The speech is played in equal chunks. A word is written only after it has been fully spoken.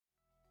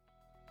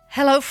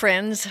Hello,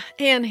 friends.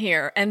 Ann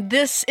here, and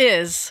this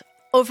is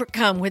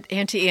Overcome with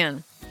Auntie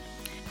Ann.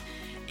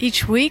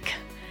 Each week,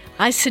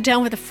 I sit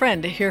down with a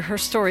friend to hear her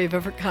story of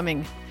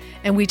overcoming,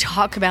 and we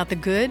talk about the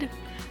good,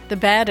 the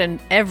bad, and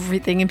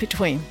everything in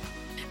between.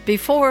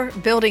 Before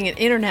building an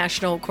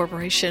international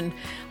corporation,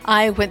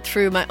 I went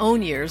through my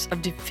own years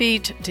of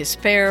defeat,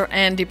 despair,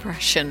 and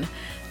depression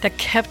that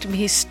kept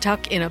me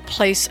stuck in a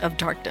place of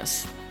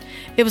darkness.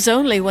 It was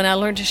only when I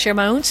learned to share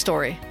my own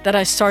story that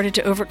I started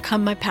to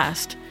overcome my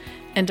past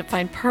and to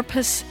find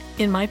purpose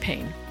in my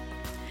pain.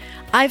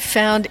 I've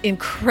found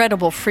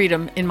incredible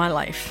freedom in my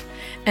life,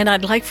 and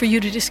I'd like for you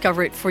to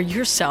discover it for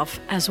yourself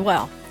as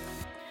well.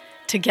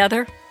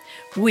 Together,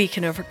 we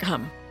can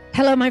overcome.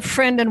 Hello, my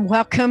friend, and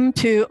welcome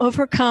to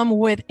Overcome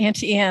with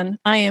Auntie Ann.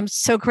 I am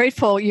so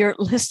grateful you're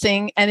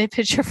listening, and if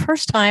it's your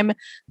first time,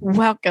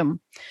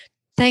 welcome.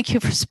 Thank you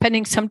for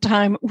spending some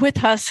time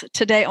with us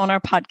today on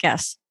our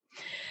podcast.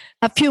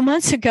 A few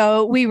months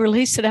ago, we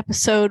released an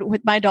episode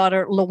with my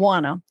daughter,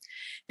 Luana.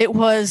 It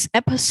was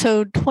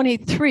episode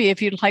 23,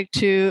 if you'd like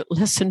to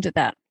listen to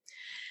that.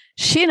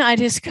 She and I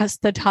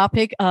discussed the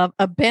topic of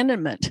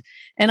abandonment,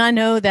 and I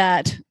know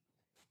that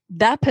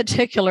that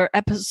particular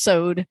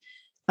episode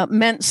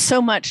meant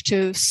so much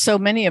to so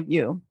many of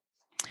you.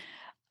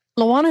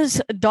 Luana's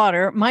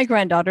daughter, my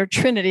granddaughter,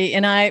 Trinity,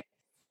 and I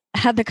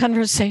had the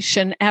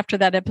conversation after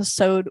that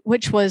episode,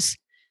 which was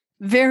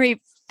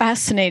very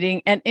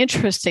fascinating and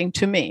interesting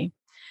to me.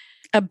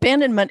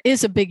 Abandonment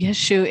is a big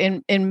issue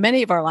in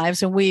many of our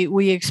lives, and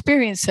we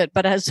experience it.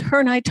 But as her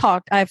and I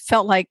talked, I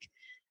felt like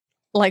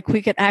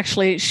we could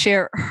actually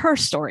share her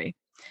story.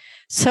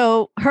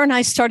 So her and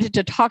I started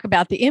to talk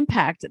about the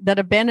impact that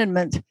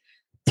abandonment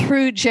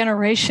through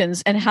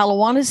generations and how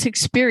Luana's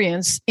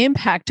experience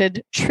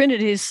impacted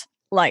Trinity's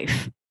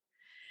life.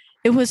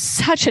 It was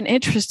such an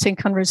interesting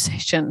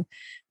conversation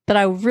that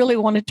I really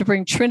wanted to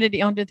bring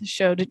Trinity onto the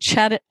show to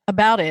chat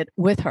about it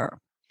with her.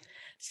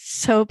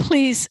 So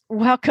please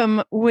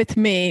welcome with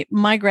me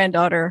my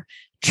granddaughter,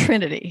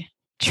 Trinity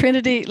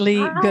Lee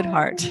Hi.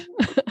 Goodhart.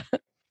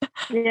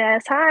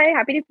 Yes. Hi.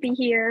 Happy to be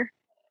here.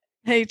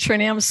 Hey,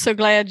 Trinity, I'm so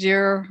glad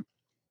you're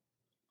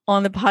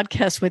on the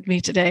podcast with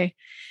me today.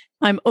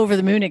 I'm over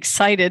the moon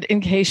excited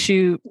in case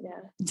you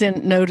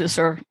didn't notice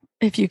or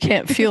if you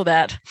can't feel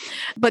that.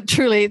 But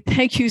truly,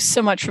 thank you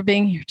so much for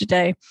being here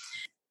today.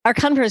 Our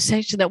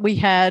conversation that we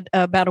had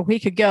about a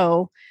week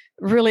ago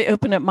really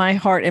opened up my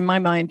heart and my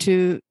mind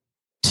to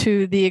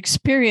the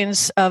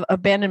experience of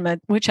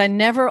abandonment, which I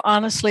never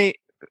honestly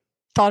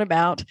thought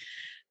about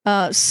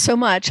so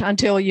much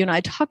until you and I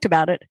talked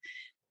about it.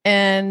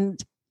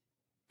 And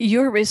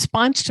your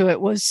response to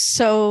it was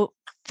so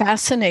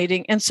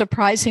fascinating and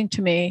surprising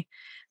to me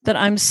that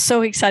I'm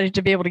so excited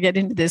to be able to get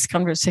into this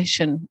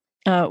conversation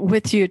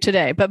with you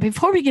today. But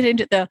before we get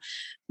into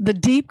the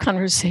deep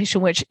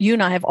conversation, which you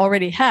and I have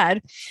already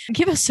had,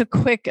 give us a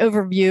quick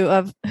overview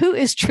of who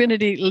is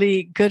Trinity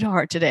Lee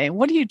Goodhart today?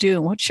 What do you do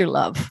and what's your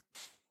love?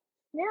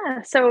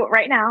 Yeah. So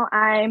right now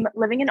I'm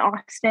living in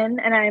Austin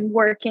and I'm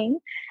working,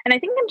 and I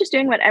think I'm just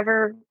doing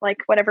whatever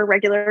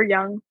regular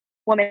young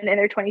woman in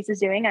their 20s is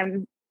doing.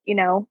 I'm,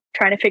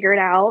 trying to figure it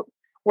out,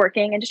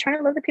 working and just trying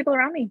to love the people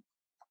around me.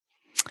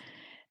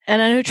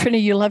 And I know,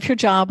 Trinity, you love your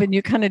job and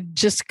you kind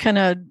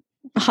of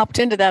hopped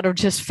into that or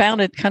just found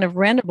it kind of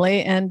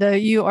randomly. And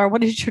you are,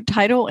 what is your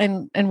title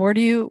and where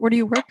do you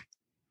work?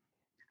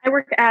 I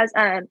work as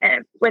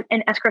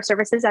in escrow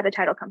services at a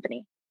title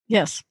company.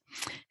 Yes.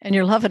 And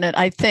you're loving it,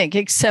 I think,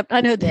 except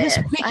I know this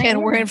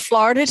weekend we're in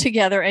Florida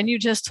together and you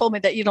just told me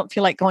that you don't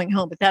feel like going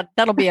home, but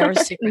that'll be our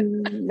secret.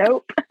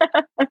 Nope.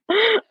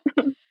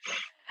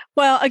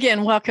 Well,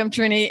 again, welcome,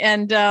 Trini.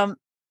 And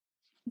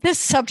this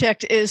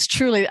subject is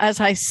truly, as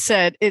I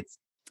said,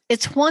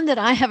 it's one that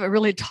I haven't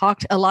really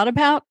talked a lot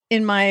about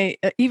in my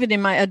even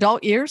in my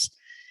adult years.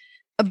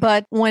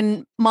 But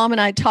when Mom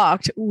and I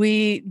talked,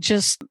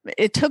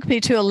 it took me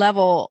to a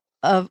level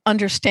of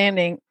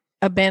understanding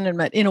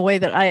abandonment in a way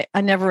that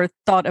I never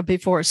thought of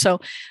before. So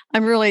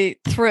I'm really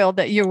thrilled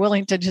that you're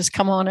willing to just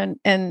come on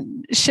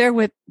and share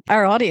with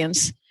our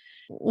audience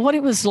what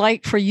it was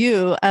like for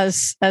you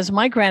as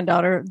my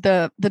granddaughter,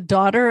 the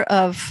daughter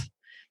of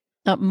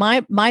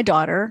my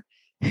daughter,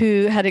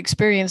 who had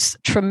experienced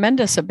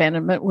tremendous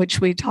abandonment, which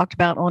we talked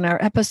about on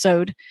our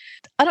episode.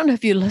 I don't know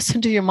if you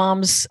listened to your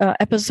mom's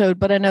episode,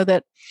 but I know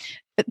that.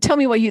 Tell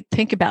me what you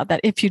think about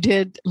that if you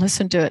did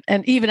listen to it.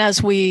 And even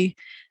as we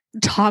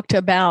talked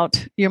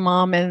about your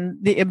mom and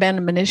the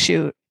abandonment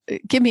issue,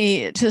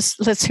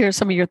 let's hear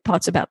some of your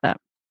thoughts about that.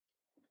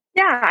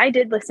 Yeah, I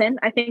did listen.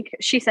 I think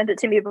she sent it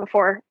to me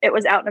before it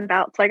was out and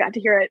about, so I got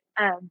to hear it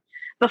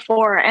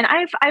before. And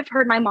I've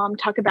heard my mom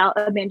talk about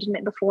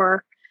abandonment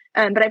before,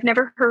 but I've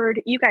never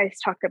heard you guys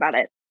talk about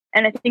it.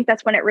 And I think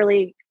that's when it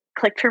really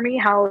clicked for me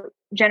how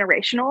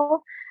generational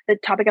the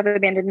topic of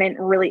abandonment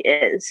really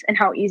is, and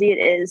how easy it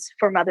is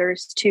for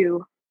mothers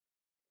to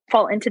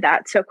fall into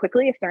that so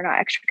quickly if they're not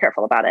extra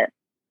careful about it.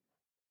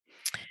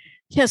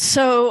 Yes.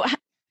 So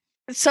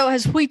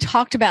as we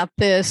talked about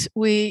this,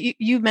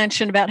 you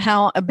mentioned about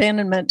how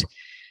abandonment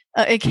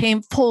it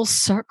came full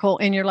circle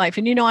in your life.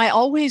 And, I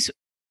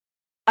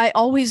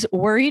always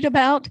worried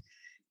about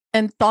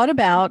and thought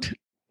about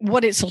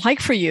what it's like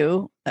for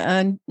you.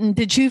 And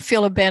did you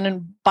feel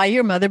abandoned by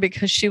your mother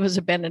because she was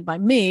abandoned by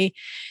me?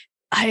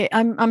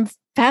 I'm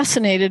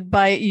fascinated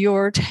by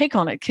your take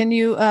on it. Can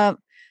you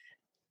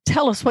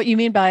tell us what you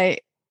mean by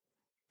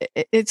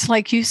it's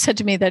like you said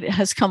to me that it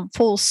has come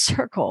full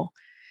circle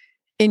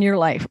in your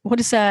life? What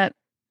does that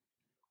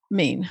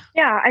mean?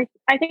 Yeah,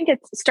 I think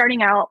it's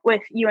starting out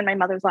with you and my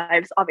mother's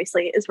lives,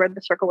 obviously, is where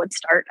the circle would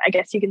start, I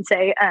guess you can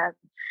say.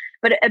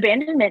 But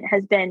abandonment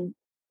has been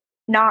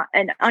not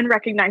an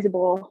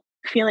unrecognizable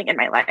feeling in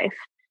my life.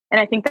 And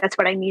I think that's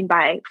what I mean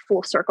by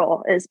full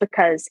circle, is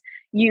because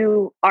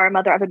you are a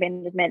mother of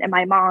abandonment and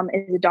my mom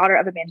is a daughter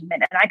of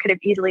abandonment. And I could have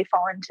easily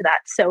fallen into that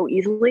so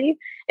easily,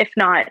 if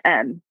not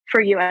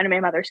for you and my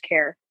mother's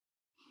care.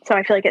 So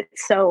I feel like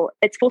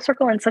it's full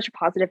circle in such a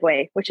positive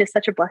way, which is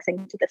such a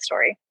blessing to this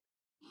story.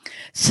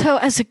 So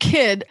as a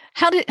kid,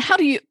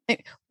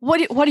 what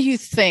do you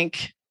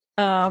think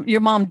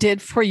your mom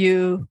did for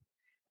you?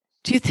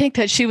 Do you think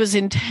that she was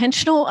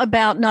intentional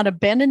about not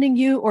abandoning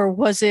you, or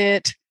was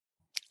it,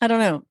 I don't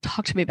know,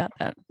 talk to me about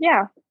that.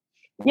 Yeah.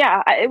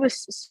 It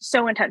was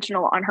so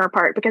intentional on her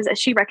part, because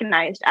she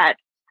recognized at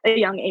a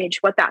young age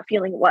what that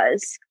feeling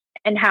was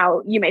and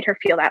how you made her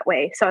feel that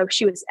way. So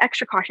she was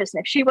extra cautious. And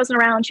if she wasn't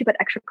around, she put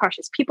extra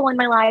cautious people in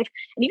my life.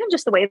 And even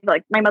just the way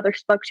like my mother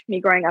spoke to me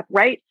growing up,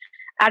 right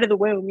out of the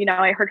womb,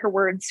 I heard her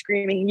words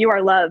screaming, "You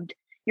are loved.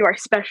 You are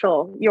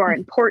special. You are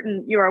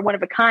important. You are one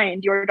of a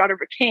kind. You are a daughter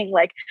of a king,"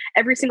 like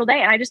every single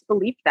day. And I just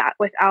believed that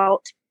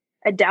without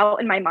a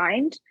doubt in my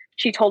mind.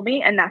 She told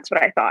me, and that's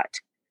what I thought.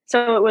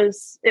 So it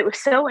was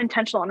so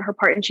intentional on her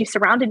part. And she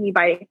surrounded me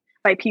by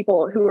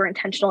people who were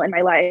intentional in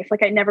my life.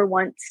 Like I never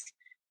once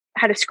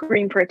had to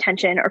scream for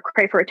attention or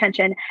cry for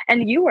attention.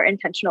 And you were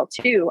intentional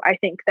too. I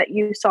think that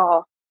you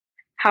saw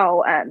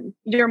how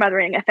your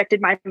mothering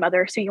affected my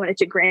mother. So you wanted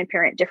to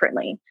grandparent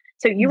differently.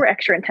 So you were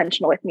extra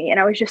intentional with me. And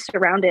I was just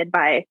surrounded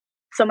by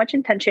so much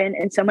intention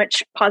and so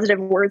much positive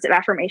words of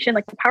affirmation.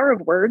 Like the power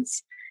of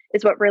words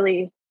is what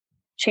really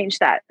changed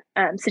that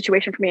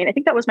situation for me. And I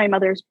think that was my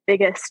mother's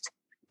biggest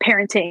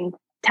parenting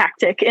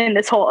tactic in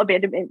this whole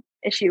abandonment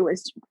issue,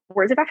 was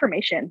words of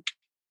affirmation.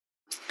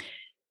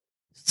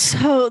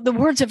 So the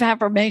words of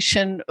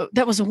affirmation,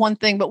 that was one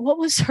thing, but what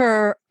was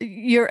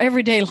your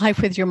everyday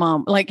life with your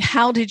mom? Like,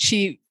 how did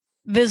she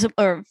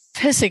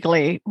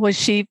physically, was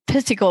she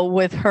physical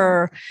with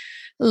her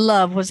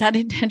love? Was that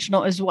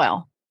intentional as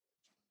well?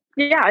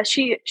 Yeah, I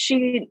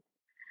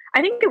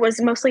think it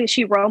was mostly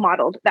she role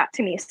modeled that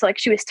to me. So like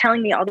she was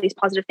telling me all these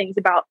positive things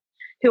about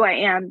who I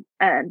am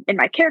and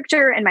my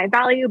character and my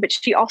value, but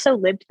she also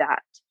lived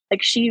that.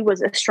 Like she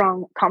was a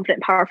strong,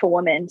 confident, powerful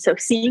woman. So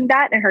seeing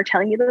that and her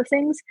telling me those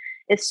things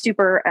is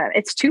super,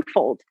 it's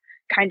twofold,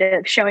 kind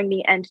of showing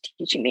me and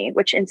teaching me,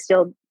 which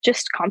instilled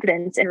just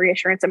confidence and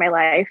reassurance in my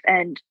life.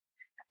 And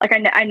like,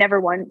 I never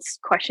once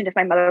questioned if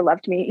my mother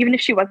loved me. Even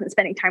if she wasn't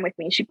spending time with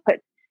me, she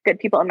put good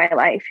people in my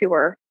life who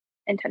were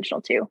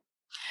intentional too.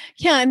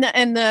 Yeah.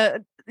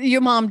 And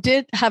your mom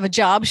did have a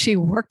job. She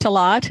worked a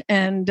lot,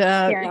 and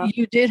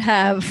you did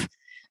have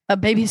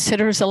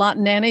babysitters, a lot,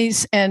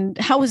 nannies. And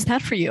how was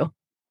that for you?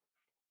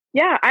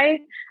 Yeah,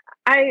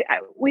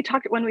 we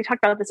talked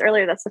about this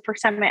earlier. That's the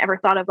first time I ever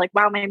thought of like,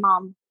 wow, my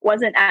mom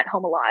wasn't at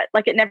home a lot.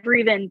 Like it never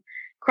even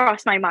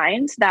crossed my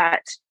mind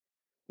that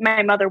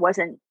my mother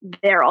wasn't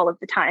there all of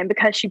the time,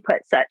 because she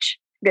put such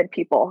good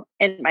people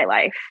in my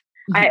life.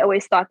 Mm-hmm. I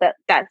always thought that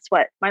that's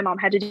what my mom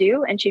had to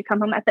do, and she'd come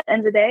home at the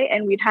end of the day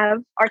and we'd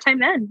have our time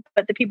then.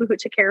 But the people who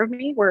took care of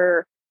me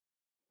were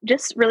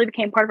just really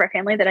became part of our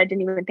family that I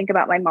didn't even think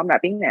about my mom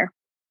not being there.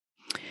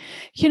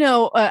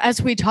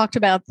 As we talked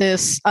about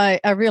this, I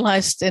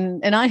realized,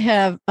 and I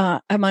have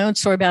my own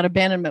story about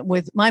abandonment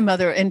with my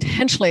mother.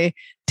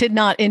 Did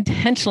not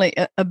intentionally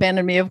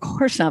abandon me, of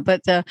course not.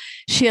 But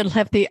she had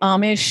left the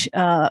Amish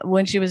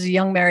when she was a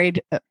young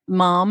married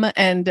mom,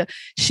 and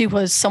she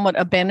was somewhat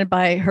abandoned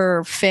by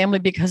her family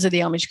because of the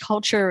Amish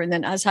culture. And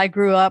then as I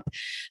grew up,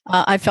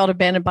 I felt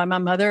abandoned by my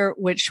mother,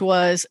 which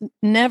was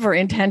never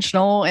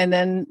intentional. And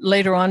then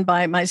later on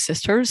by my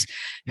sisters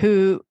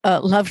who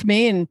loved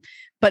me.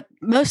 But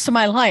most of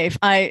my life,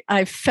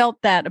 I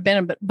felt that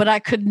abandonment, but I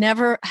could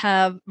never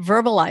have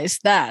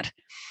verbalized that.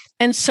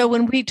 And so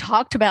when we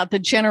talked about the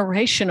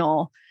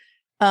generational,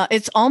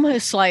 it's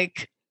almost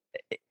like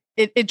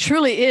it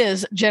truly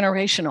is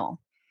generational.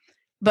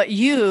 But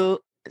you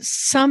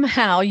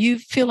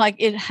feel like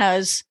it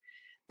has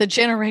the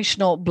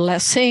generational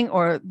blessing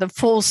or the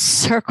full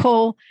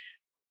circle.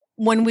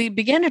 When we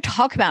began to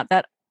talk about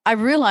that, I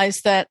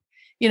realized that,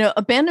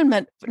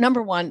 abandonment,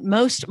 number one,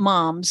 most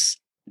moms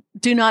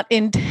do not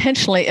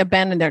intentionally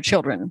abandon their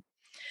children.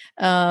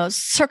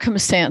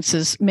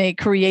 Circumstances may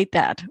create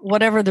that,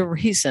 whatever the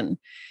reason.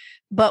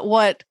 But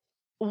what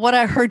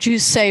I heard you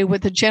say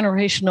with the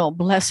generational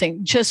blessing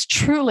just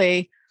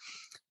truly,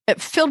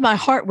 it filled my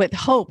heart with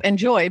hope and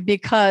joy,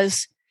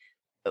 because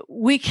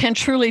we can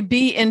truly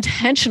be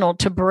intentional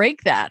to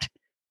break that.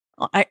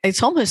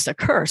 It's almost a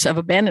curse of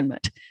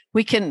abandonment,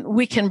 we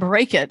can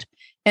break it.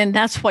 And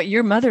that's what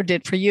your mother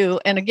did for you.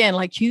 And again,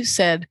 like you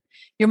said,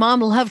 your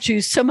mom loved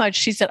you so much.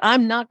 She said,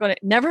 I'm not going to,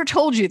 never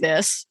told you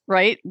this,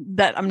 right?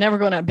 That I'm never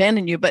going to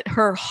abandon you. But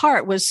her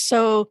heart was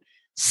so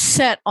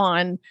set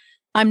on,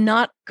 I'm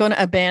not going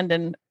to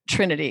abandon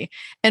Trinity.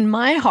 And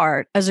my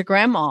heart as a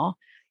grandma,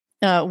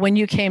 when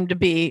you came to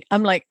be,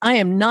 I'm like, I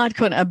am not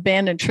going to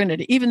abandon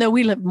Trinity, even though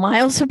we lived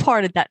miles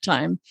apart at that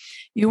time.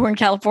 You were in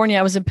California,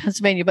 I was in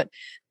Pennsylvania, but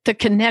the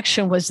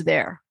connection was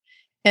there.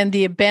 And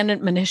the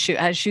abandonment issue,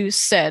 as you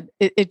said,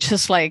 it's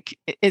just like,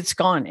 it's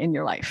gone in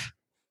your life.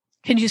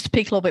 Can you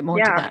speak a little bit more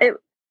to that?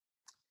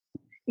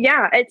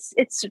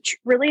 It's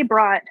really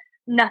brought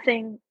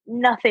nothing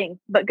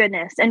but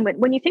goodness. And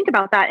when you think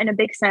about that in a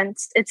big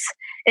sense,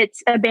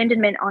 it's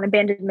abandonment on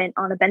abandonment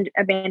on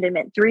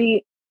abandonment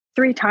three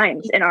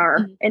times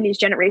in these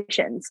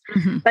generations.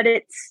 Mm-hmm. But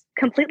it's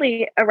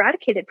completely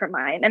eradicated from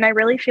mine. And I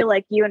really feel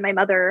like you and my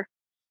mother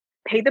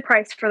paid the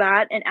price for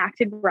that and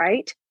acted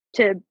right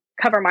to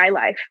cover my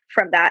life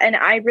from that. And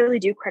I really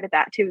do credit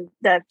that to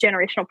the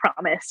generational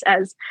promise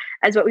as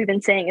what we've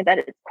been saying, is that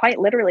it quite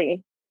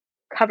literally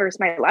covers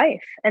my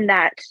life. And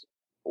that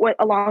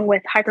along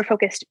with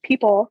hyper-focused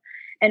people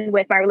and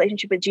with my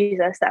relationship with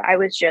Jesus, that I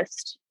was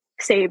just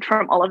saved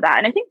from all of that.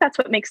 And I think that's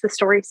what makes the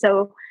story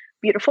so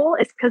beautiful,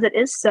 is because it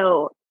is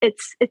so,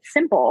 it's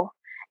simple,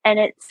 and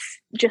it's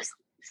just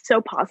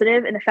so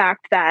positive in the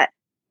fact that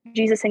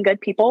Jesus and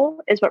good people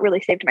is what really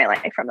saved my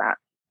life from that.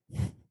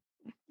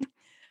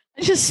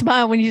 I just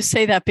smile when you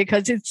say that,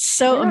 because it's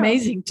so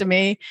amazing to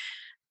me.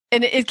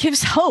 And it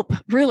gives hope,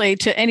 really,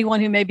 to anyone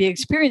who may be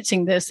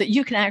experiencing this, that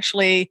you can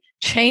actually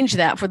change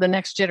that for the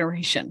next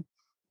generation,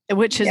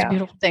 which is a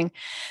beautiful thing.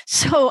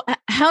 So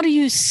how do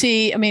you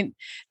see, I mean,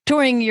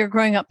 during your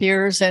growing up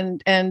years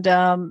and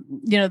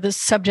the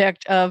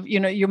subject of,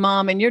 your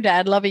mom and your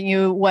dad loving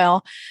you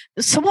well.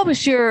 So what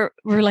was your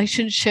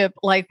relationship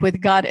like with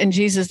God and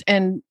Jesus?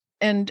 And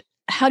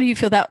how do you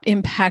feel that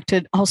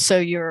impacted also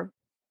your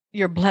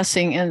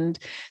blessing and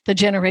the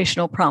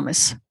generational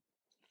promise?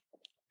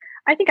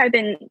 I think I've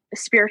been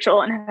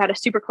spiritual and have had a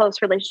super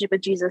close relationship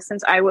with Jesus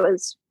since I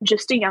was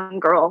just a young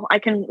girl. I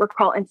can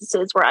recall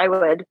instances where I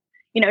would,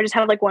 just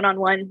have like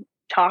one-on-one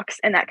talks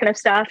and that kind of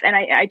stuff. And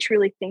I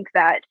truly think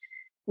that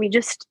we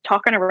just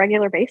talk on a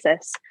regular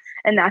basis.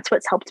 And that's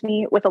what's helped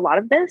me with a lot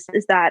of this,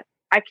 is that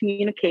I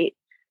communicate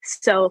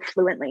so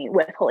fluently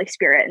with Holy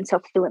Spirit and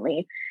so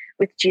fluently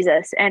with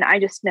Jesus. And I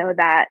just know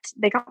that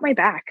they got my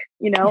back,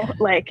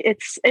 like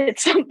it's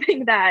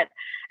something that,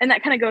 and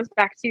that kind of goes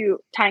back to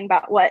tying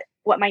about what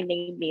my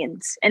name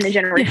means in the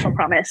generational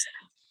promise.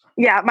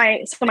 Yeah.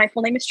 My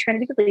full name is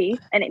Trinity Lee,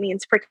 and it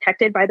means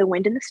protected by the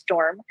wind and the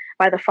storm,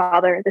 by the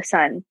Father, the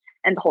Son,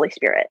 and the Holy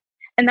Spirit.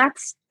 And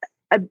that's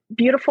a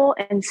beautiful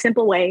and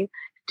simple way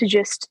to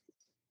just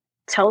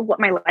tell what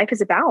my life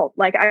is about.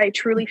 Like, I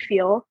truly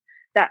feel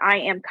that I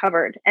am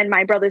covered, and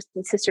my brothers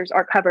and sisters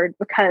are covered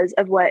because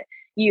of what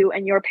you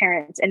and your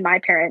parents and my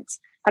parents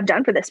have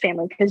done for this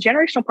family. Because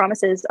generational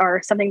promises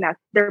are something that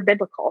they're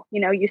biblical.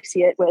 You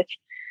see it with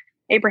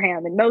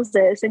Abraham and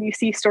Moses, and you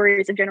see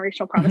stories of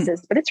generational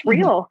promises, but it's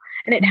real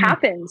and it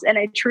happens. And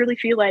I truly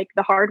feel like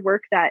the hard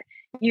work that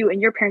you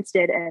and your parents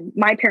did and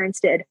my parents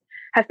did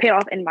have paid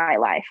off in my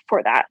life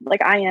for that.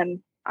 Like, I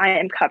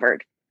am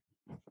covered.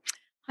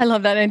 I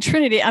love that. And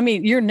Trinity, I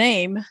mean, your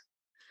name,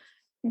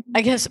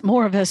 I guess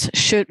more of us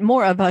should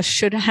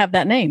have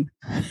that name.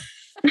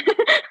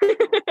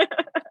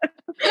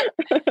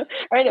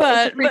 Right,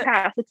 it's a free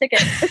pass, a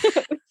ticket.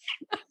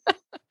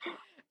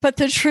 But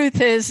the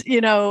truth is,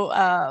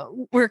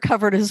 we're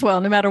covered as well,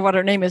 no matter what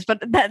our name is. But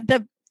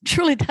that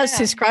truly does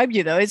describe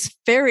you, though.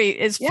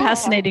 It's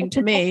fascinating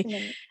to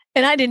me.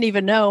 And I didn't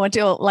even know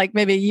until like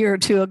maybe a year or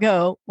two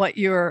ago what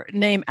your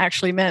name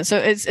actually meant. So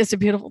it's a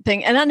beautiful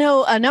thing. And I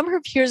know a number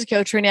of years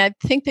ago, Trini, I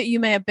think that you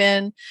may have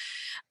been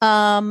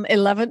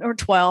 11 or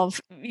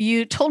 12.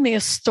 You told me a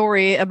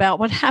story about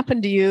what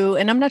happened to you.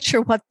 And I'm not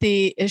sure what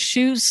the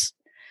issues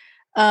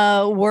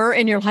were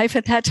in your life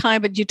at that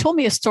time, but you told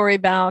me a story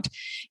about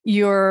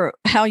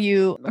how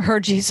you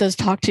heard Jesus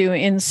talk to you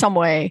in some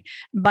way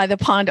by the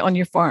pond on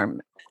your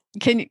farm.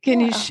 Can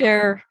you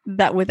share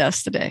that with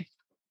us today?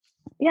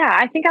 Yeah,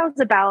 I think I was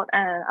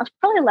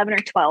probably 11 or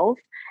 12.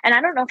 And I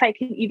don't know if I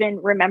can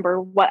even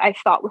remember what I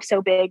thought was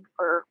so big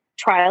or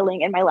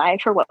trialing in my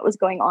life or what was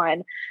going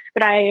on.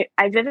 But I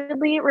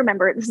vividly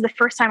remember, this is the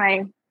first time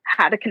I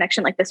had a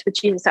connection like this with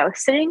Jesus. I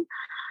was sitting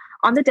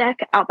on the deck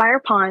out by our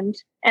pond,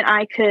 and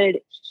I could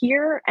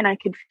hear and I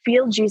could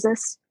feel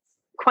Jesus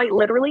quite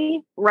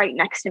literally right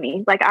next to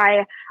me. Like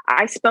I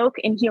spoke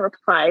and he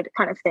replied,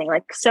 kind of thing.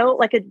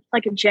 Like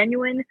a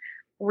genuine,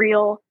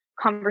 real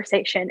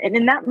conversation. And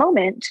in that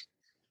moment,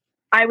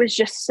 I was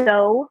just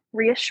so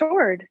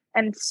reassured.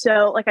 And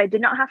so I did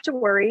not have to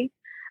worry.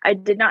 I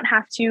did not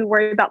have to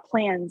worry about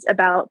plans,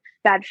 about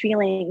bad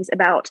feelings,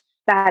 about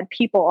bad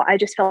people. I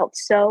just felt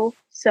so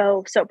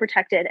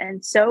protected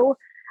and so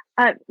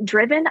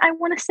driven, I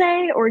want to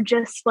say, or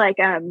just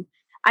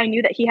I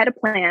knew that he had a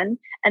plan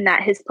and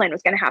that his plan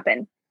was going to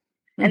happen.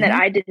 and that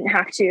I didn't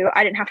have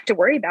to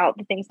worry about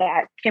the things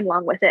that came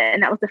along with it.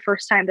 And that was the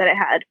first time that I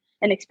had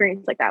an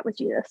experience like that with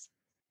Jesus.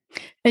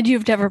 And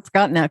you've never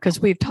forgotten that, because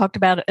we've talked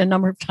about it a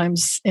number of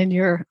times in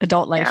your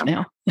adult life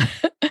now.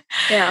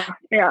 Yeah.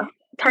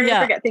 It's hard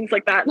to forget things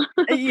like that.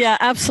 Yeah,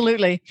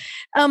 absolutely.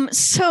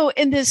 So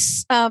in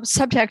this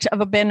subject of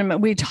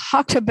abandonment,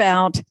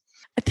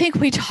 I think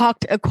we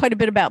talked quite a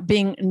bit about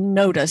being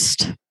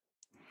noticed.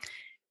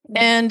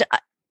 And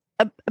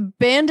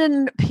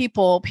abandoned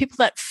people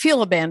that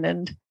feel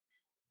abandoned,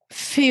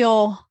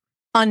 feel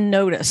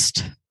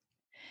unnoticed.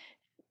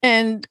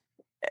 And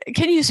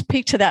can you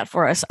speak to that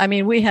for us? I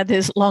mean, we had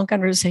this long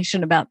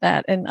conversation about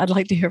that, and I'd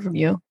like to hear from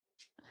you.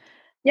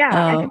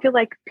 Yeah, I feel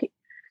like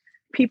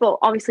people,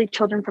 obviously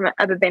children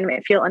of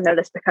abandonment, feel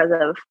unnoticed because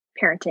of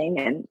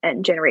parenting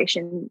and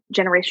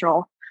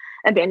generational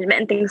abandonment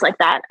and things like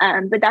that.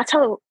 But that's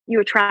how you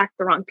attract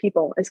the wrong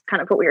people, is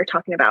kind of what we were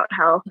talking about,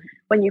 how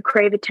when you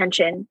crave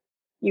attention,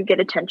 you get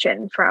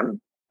attention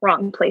from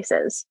wrong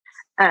places.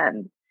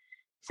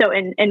 So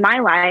in my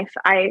life,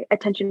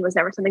 attention was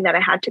never something that I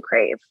had to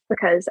crave,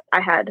 because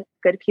I had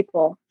good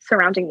people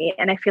surrounding me.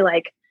 And I feel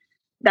like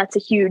that's a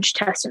huge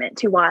testament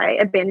to why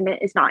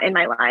abandonment is not in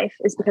my life,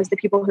 is because the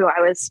people who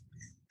I was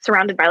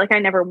surrounded by, like, I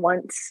never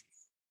once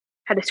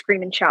had to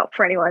scream and shout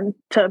for anyone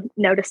to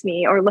notice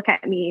me or look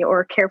at me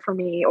or care for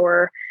me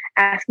or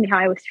ask me how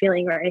I was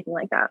feeling or anything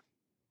like that.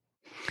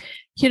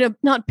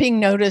 Not being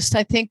noticed,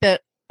 I think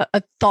that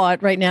a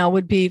thought right now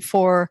would be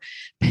for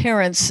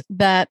parents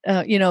that,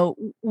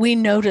 we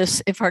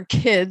notice if our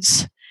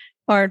kids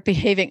aren't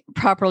behaving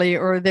properly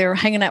or they're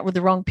hanging out with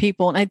the wrong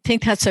people. And I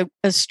think that's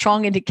a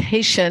strong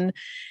indication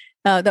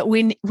that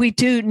we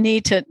do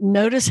need to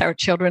notice our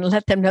children,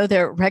 let them know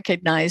they're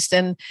recognized.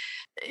 And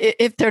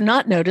if they're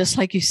not noticed,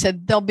 like you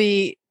said,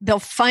 they'll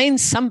find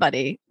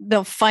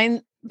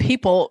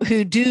people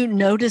who do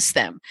notice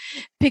them,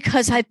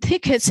 because I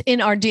think it's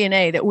in our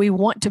DNA that we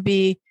want to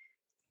be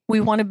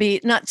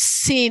not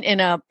seen in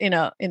a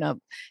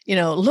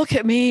look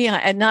at me,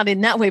 and not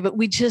in that way, but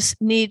we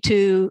just need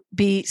to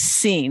be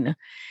seen.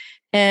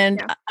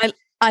 And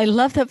I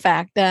love the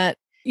fact that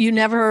you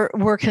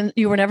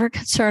were never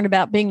concerned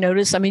about being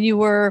noticed. I mean, you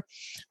were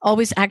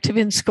always active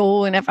in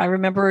school. And if I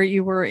remember,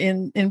 you were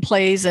in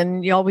plays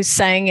and you always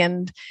sang,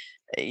 and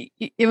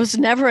it was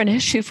never an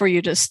issue for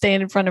you to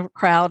stand in front of a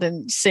crowd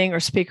and sing or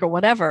speak or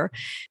whatever.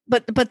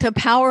 But the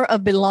power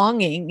of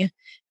belonging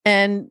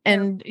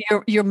and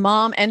your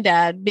mom and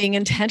dad being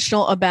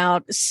intentional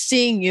about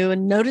seeing you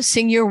and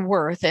noticing your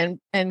worth and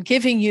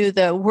giving you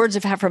the words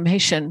of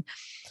affirmation,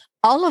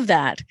 all of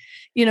that,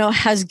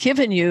 has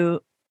given you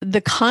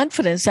the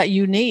confidence that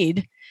you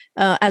need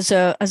as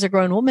a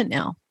grown woman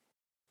now.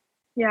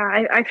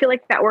 Yeah, I feel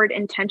like that word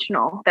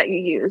intentional that you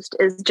used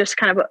is just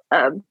kind of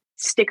a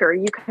sticker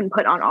you can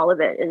put on all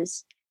of it,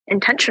 is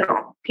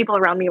intentional. People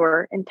around me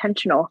were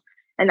intentional.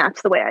 And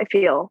that's the way I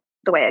feel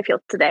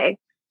today,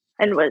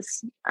 and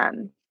was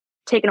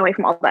taken away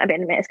from all that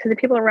abandonment, is because the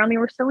people around me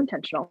were so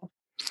intentional.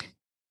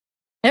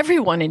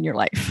 Everyone in your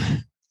life.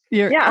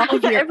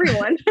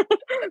 Everyone.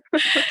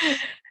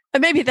 And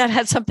maybe that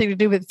had something to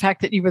do with the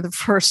fact that you were the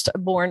first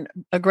born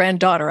a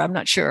granddaughter. I'm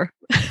not sure.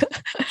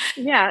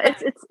 Yeah,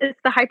 it's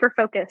the hyper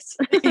focus.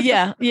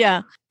 Yeah.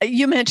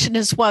 You mentioned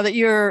as well that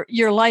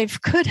your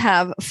life could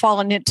have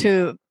fallen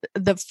into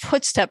the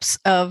footsteps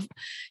of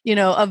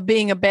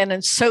being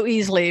abandoned so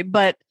easily,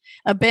 but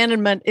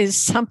abandonment is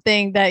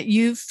something that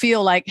you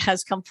feel like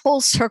has come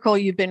full circle.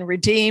 You've been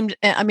redeemed.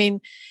 I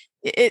mean,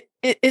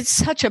 it's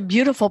such a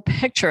beautiful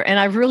picture, and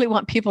I really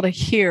want people to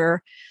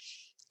hear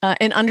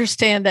and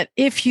understand that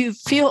if you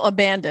feel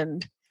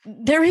abandoned,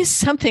 there is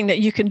something that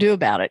you can do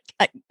about it.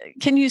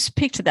 Can you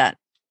speak to that?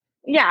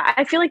 Yeah,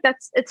 I feel like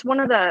it's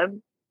one of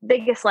the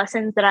biggest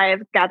lessons that I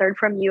have gathered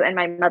from you and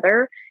my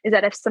mother, is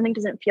that if something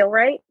doesn't feel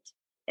right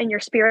in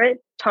your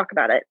spirit, talk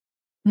about it.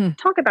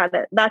 Talk about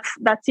it. That's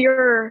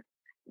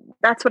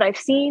what I've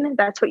seen.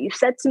 That's what you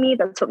said to me.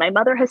 That's what my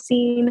mother has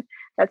seen.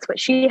 That's what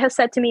she has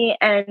said to me.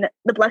 And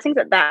the blessings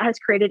that has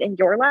created in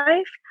your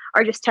life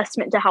are just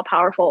testament to how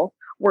powerful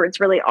words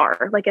really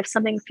are. Like, if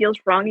something feels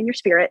wrong in your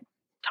spirit,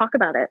 talk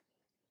about it.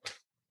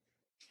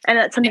 And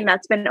that's something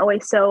that's been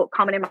always so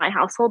common in my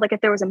household. Like,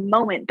 if there was a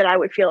moment that I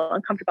would feel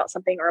uncomfortable about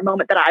something, or a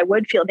moment that I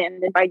would feel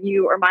abandoned by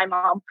you or my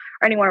mom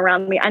or anyone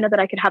around me, I know that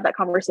I could have that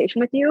conversation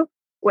with you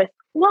with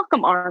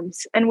welcome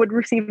arms and would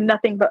receive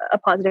nothing but a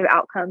positive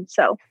outcome.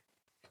 So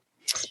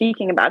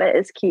speaking about it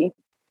is key.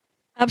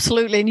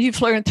 Absolutely. And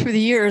you've learned through the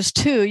years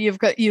too,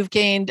 you've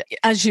gained,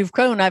 as you've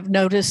grown, I've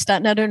noticed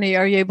that not only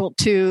are you able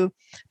to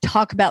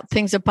talk about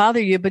things that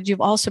bother you, but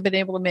you've also been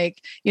able to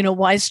make,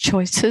 wise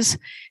choices.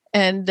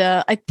 And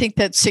I think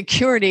that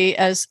security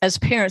as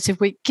parents, if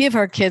we give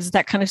our kids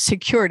that kind of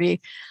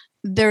security,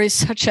 there is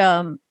such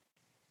a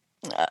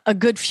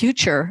good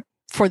future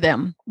for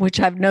them, which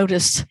I've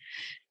noticed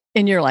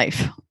in your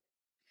life.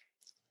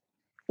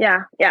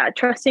 Yeah.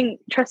 Trusting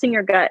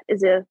your gut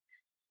is a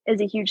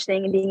huge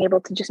thing, and being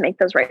able to just make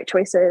those right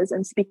choices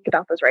and speak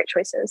about those right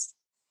choices.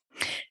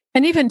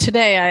 And even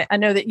today, I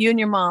know that you and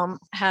your mom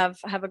have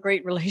a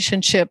great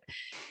relationship.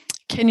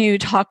 Can you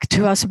talk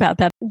to us about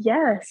that?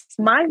 Yes,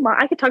 my mom.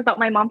 I could talk about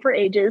my mom for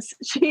ages.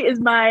 She is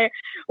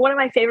one of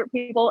my favorite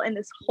people in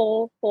this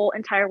whole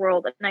entire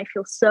world, and I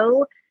feel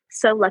so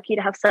lucky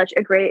to have such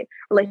a great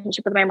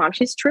relationship with my mom.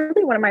 She's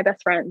truly one of my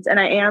best friends,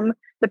 and I am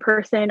the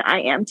person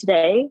I am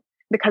today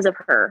because of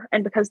her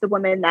and because the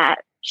woman that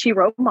she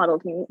role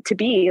modeled me to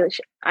be.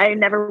 I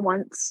never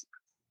once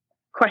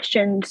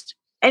questioned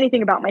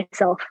anything about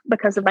myself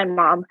because of my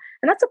mom,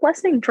 and that's a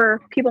blessing for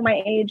people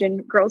my age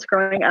and girls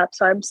growing up.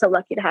 So I'm so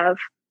lucky to have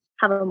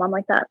a mom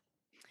like that.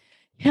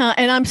 Yeah,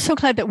 and I'm so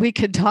glad that we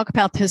could talk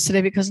about this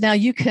today, because now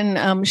you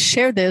can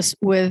share this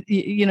with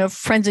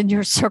friends in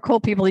your circle,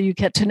 people you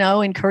get to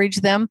know,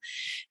 encourage them,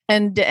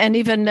 and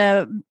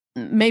even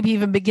maybe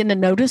even begin to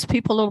notice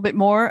people a little bit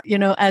more.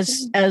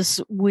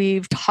 As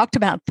we've talked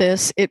about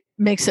this, it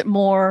makes it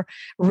more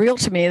real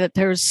to me that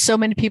there's so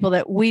many people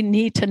that we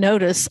need to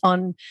notice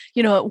on,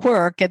 at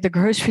work, at the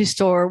grocery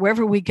store,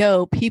 wherever we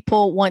go.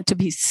 People want to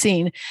be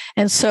seen,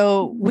 and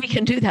so we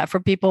can do that for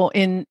people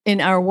in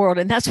our world.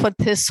 And that's what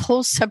this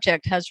whole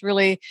subject has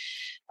really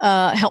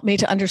helped me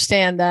to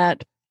understand,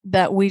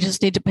 that we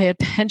just need to pay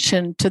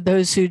attention to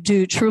those who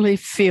do truly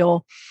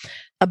feel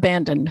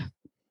abandoned.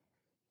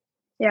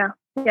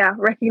 Yeah,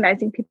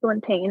 recognizing people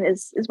in pain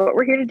is what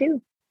we're here to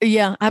do.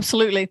 Yeah,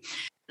 absolutely.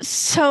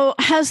 So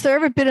has there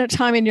ever been a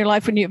time in your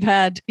life when you've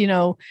had,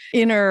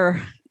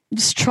 inner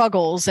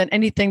struggles and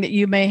anything that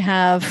you may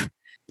have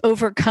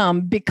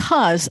overcome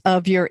because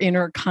of your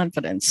inner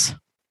confidence?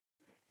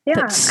 Yeah,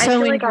 that's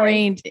so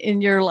ingrained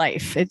in your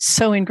life. It's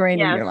so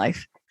ingrained in your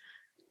life.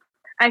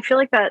 I feel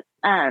like that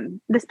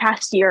this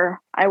past year,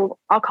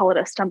 I'll call it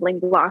a stumbling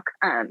block,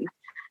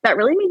 that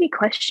really made me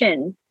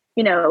question,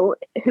 who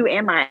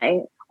am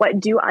I? What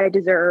do I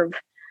deserve?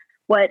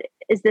 What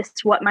is this?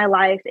 What my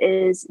life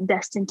is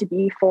destined to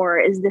be for?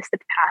 Is this the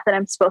path that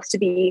I'm supposed to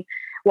be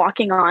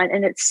walking on?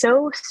 And it's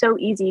so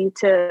easy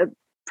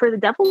for the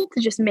devil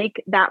to just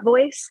make that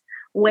voice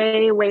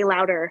way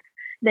louder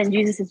than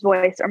Jesus's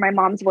voice or my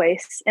mom's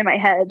voice in my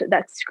head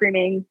that's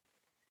screaming,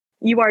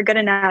 "You are good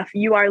enough.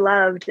 You are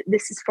loved.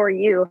 This is for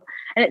you."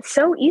 And it's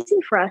so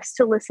easy for us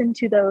to listen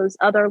to those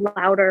other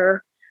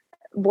louder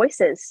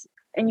voices,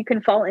 and you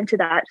can fall into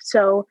that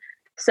so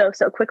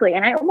quickly.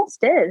 And I almost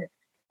did.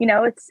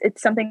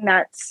 It's something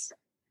that's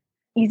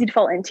easy to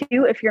fall into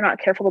if you're not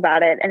careful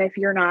about it, and if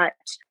you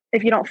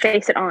don't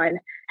face it on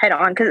head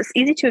on, because it's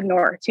easy to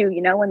ignore too.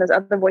 When those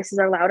other voices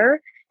are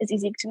louder, it's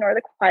easy to ignore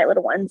the quiet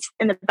little ones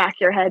in the back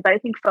of your head. But I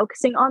think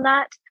focusing on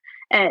that,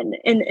 and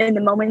in the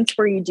moments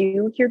where you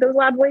do hear those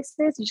loud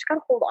voices, you just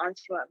gotta hold on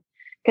to them,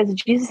 because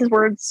Jesus's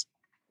words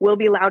will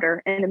be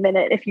louder in a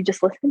minute if you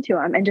just listen to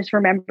them, and just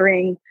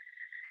remembering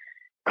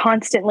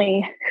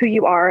constantly who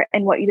you are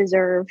and what you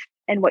deserve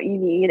and what you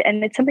need.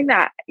 And it's something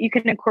that you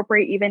can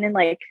incorporate even in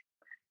like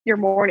your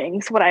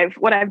mornings. What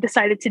I've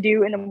decided to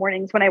do in the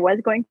mornings when I was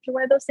going through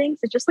one of those things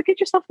is just look at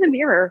yourself in the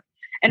mirror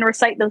and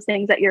recite those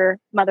things that your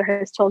mother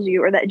has told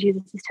you or that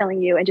Jesus is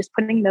telling you, and just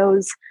putting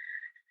those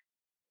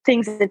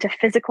things into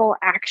physical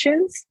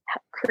actions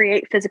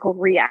create physical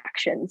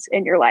reactions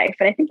in your life.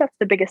 And I think that's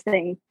the biggest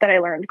thing that I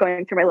learned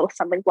going through my little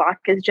stumbling block,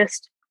 is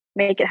just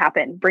make it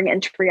happen, bring it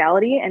into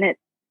reality, and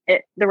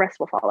the rest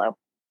will follow.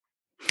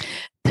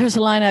 There's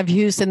a line I've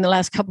used in the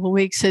last couple of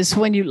weeks is,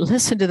 when you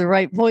listen to the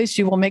right voice,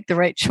 you will make the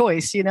right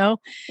choice,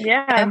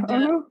 Yeah.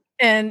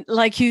 And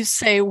like you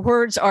say,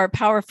 words are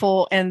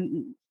powerful,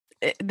 and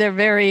they're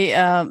very,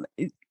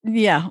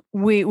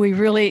 we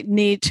really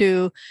need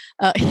to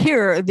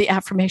hear the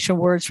affirmation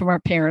words from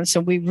our parents,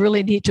 and we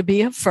really need to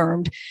be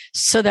affirmed,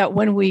 so that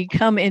when we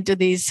come into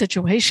these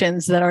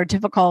situations that are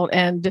difficult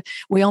and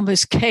we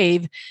almost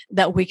cave,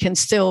 that we can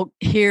still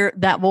hear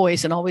that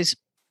voice and always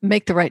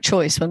make the right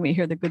choice when we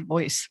hear the good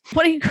voice.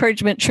 What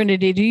encouragement,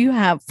 Trinity, do you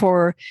have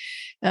for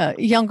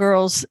young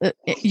girls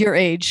your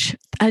age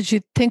as you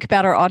think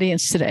about our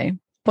audience today?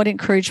 What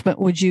encouragement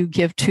would you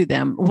give to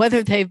them,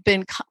 whether they've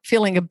been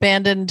feeling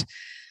abandoned?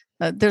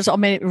 There's all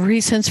many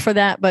reasons for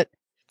that, but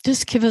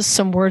just give us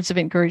some words of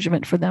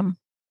encouragement for them.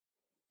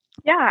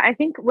 Yeah, I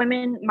think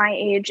women my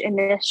age in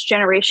this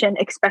generation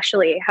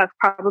especially have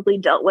probably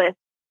dealt with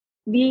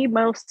the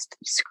most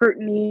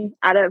scrutiny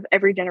out of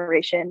every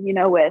generation,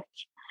 with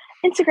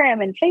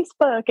Instagram and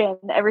Facebook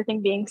and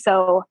everything being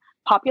so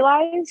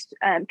popularized.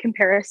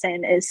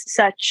 Comparison is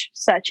such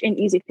an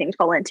easy thing to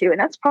fall into. And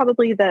that's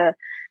probably the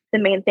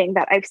main thing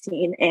that I've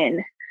seen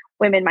in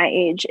women my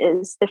age,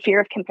 is the fear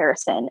of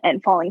comparison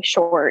and falling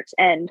short,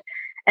 and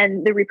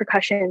the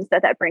repercussions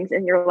that brings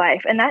in your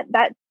life. And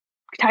that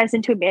ties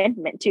into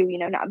abandonment too,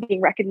 not being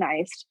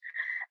recognized.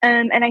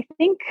 And I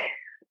think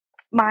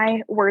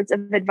my words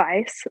of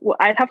advice,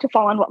 I'd have to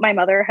fall on what my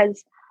mother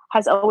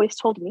has always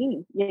told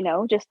me,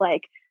 just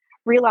like,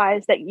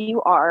 realize that you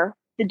are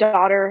the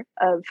daughter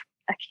of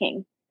a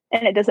king,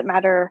 and it doesn't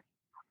matter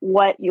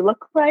what you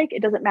look like.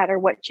 It doesn't matter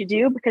what you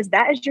do, because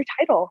that is your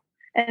title,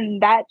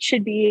 and that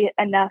should be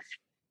enough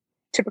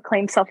to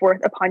proclaim self-worth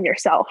upon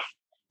yourself.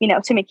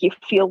 to make you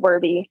feel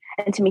worthy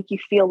and to make you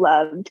feel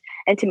loved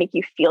and to make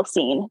you feel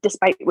seen,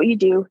 despite what you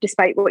do,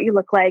 despite what you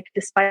look like,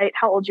 despite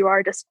how old you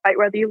are, despite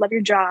whether you love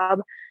your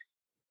job.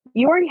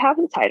 You already have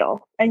the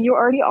title and you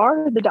already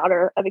are the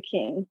daughter of a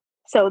king.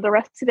 So the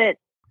rest of it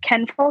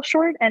can fall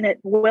short and it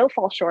will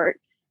fall short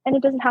and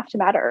it doesn't have to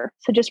matter.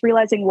 So just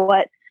realizing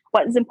what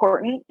is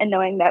important and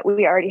knowing that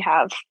we already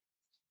have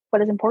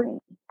what is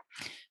important.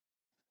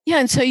 Yeah.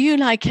 And so you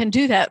and I can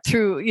do that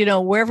through,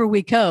 wherever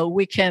we go,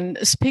 we can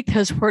speak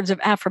those words of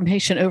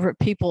affirmation over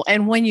people.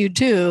 And when you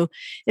do,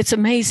 it's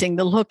amazing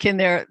the look in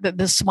there,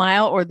 the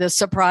smile or the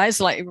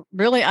surprise, like,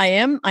 really,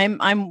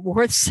 I'm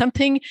worth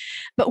something.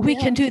 But we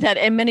can do that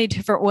in many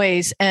different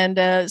ways.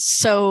 And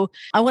so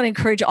I want to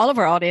encourage all of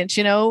our audience,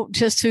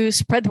 just to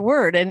spread the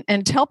word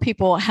and tell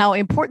people how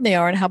important they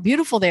are and how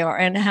beautiful they are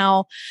and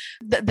how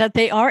that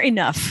they are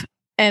enough.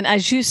 And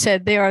as you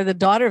said, they are the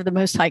daughter of the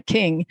Most High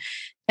King.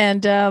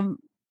 And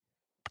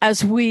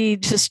as we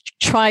just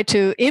try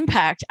to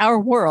impact our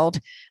world,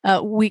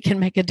 we can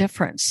make a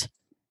difference.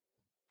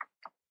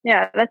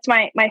 Yeah, that's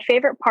my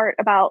favorite part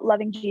about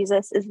loving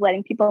Jesus is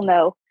letting people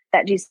know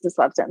that Jesus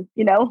loves them.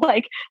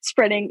 Like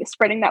spreading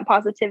that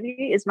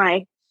positivity is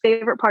my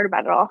favorite part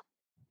about it all.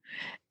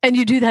 And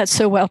you do that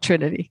so well,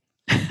 Trinity.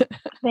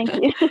 Thank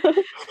you.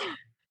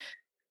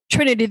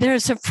 Trinity,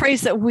 there's a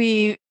phrase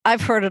that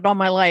I've heard it all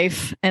my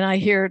life, and I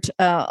hear it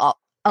a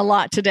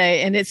lot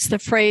today, and it's the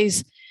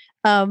phrase,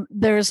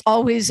 there's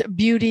always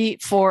beauty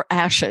for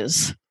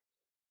ashes.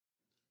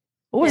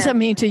 What does that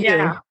mean to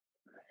you?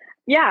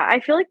 Yeah, I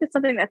feel like that's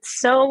something that's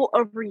so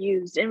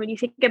overused. And when you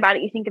think about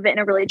it, you think of it in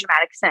a really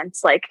dramatic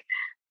sense, like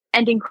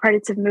ending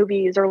credits of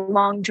movies or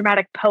long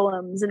dramatic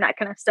poems and that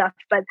kind of stuff.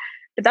 But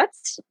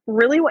that's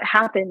really what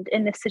happened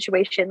in this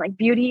situation. Like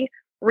beauty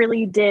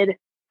really did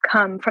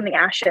come from the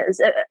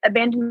ashes.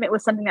 Abandonment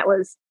was something that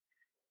was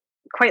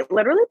quite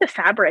literally the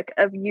fabric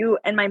of you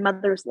and my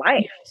mother's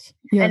life.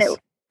 Yes. And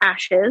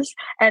ashes,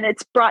 and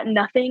it's brought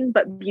nothing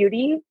but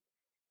beauty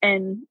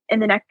in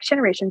the next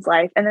generation's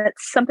life. And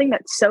that's something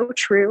that's so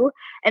true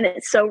and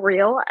it's so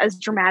real, as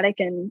dramatic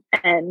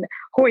and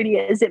hoity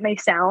as it may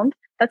sound.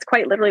 That's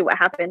quite literally what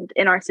happened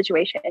in our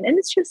situation. And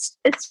it's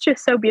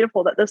just so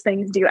beautiful that those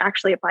things do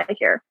actually apply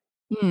here.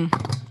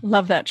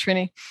 Love that,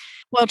 Trini.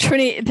 Well,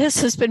 Trini,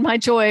 this has been my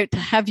joy to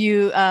have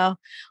you on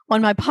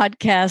my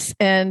podcast,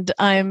 and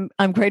I'm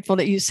grateful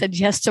that you said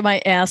yes to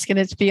my ask, and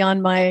it's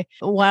beyond my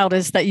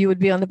wildest that you would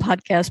be on the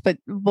podcast, but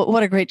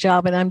what a great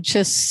job, and I'm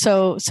just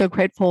so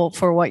grateful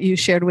for what you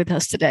shared with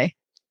us today.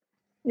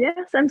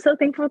 Yes, I'm so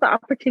thankful for the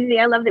opportunity.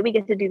 I love that we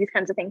get to do these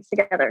kinds of things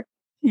together.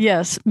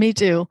 Yes, me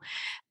too.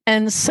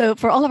 And so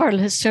for all of our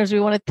listeners, we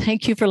want to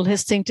thank you for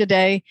listening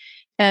today.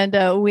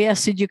 And we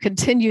ask that you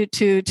continue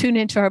to tune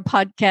into our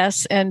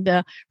podcasts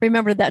and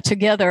remember that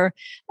together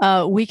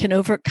we can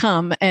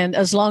overcome. And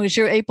as long as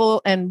you're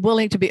able and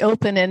willing to be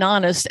open and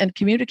honest and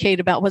communicate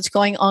about what's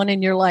going on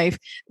in your life,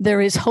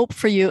 there is hope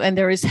for you and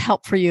there is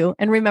help for you.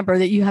 And remember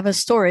that you have a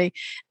story.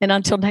 And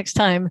until next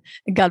time,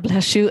 God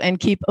bless you and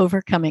keep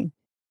overcoming.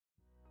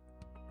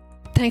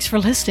 Thanks for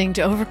listening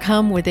to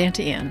Overcome with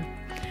Auntie Ann.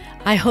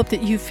 I hope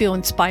that you feel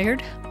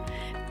inspired,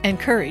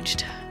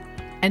 encouraged,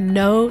 and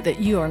know that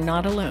you are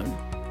not alone.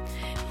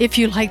 If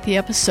you like the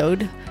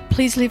episode,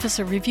 please leave us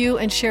a review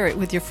and share it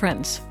with your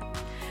friends.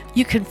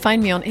 You can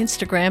find me on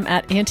Instagram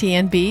at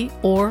AuntieAnnB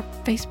or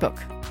Facebook.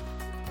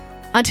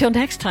 Until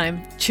next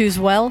time, choose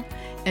well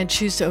and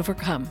choose to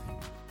overcome.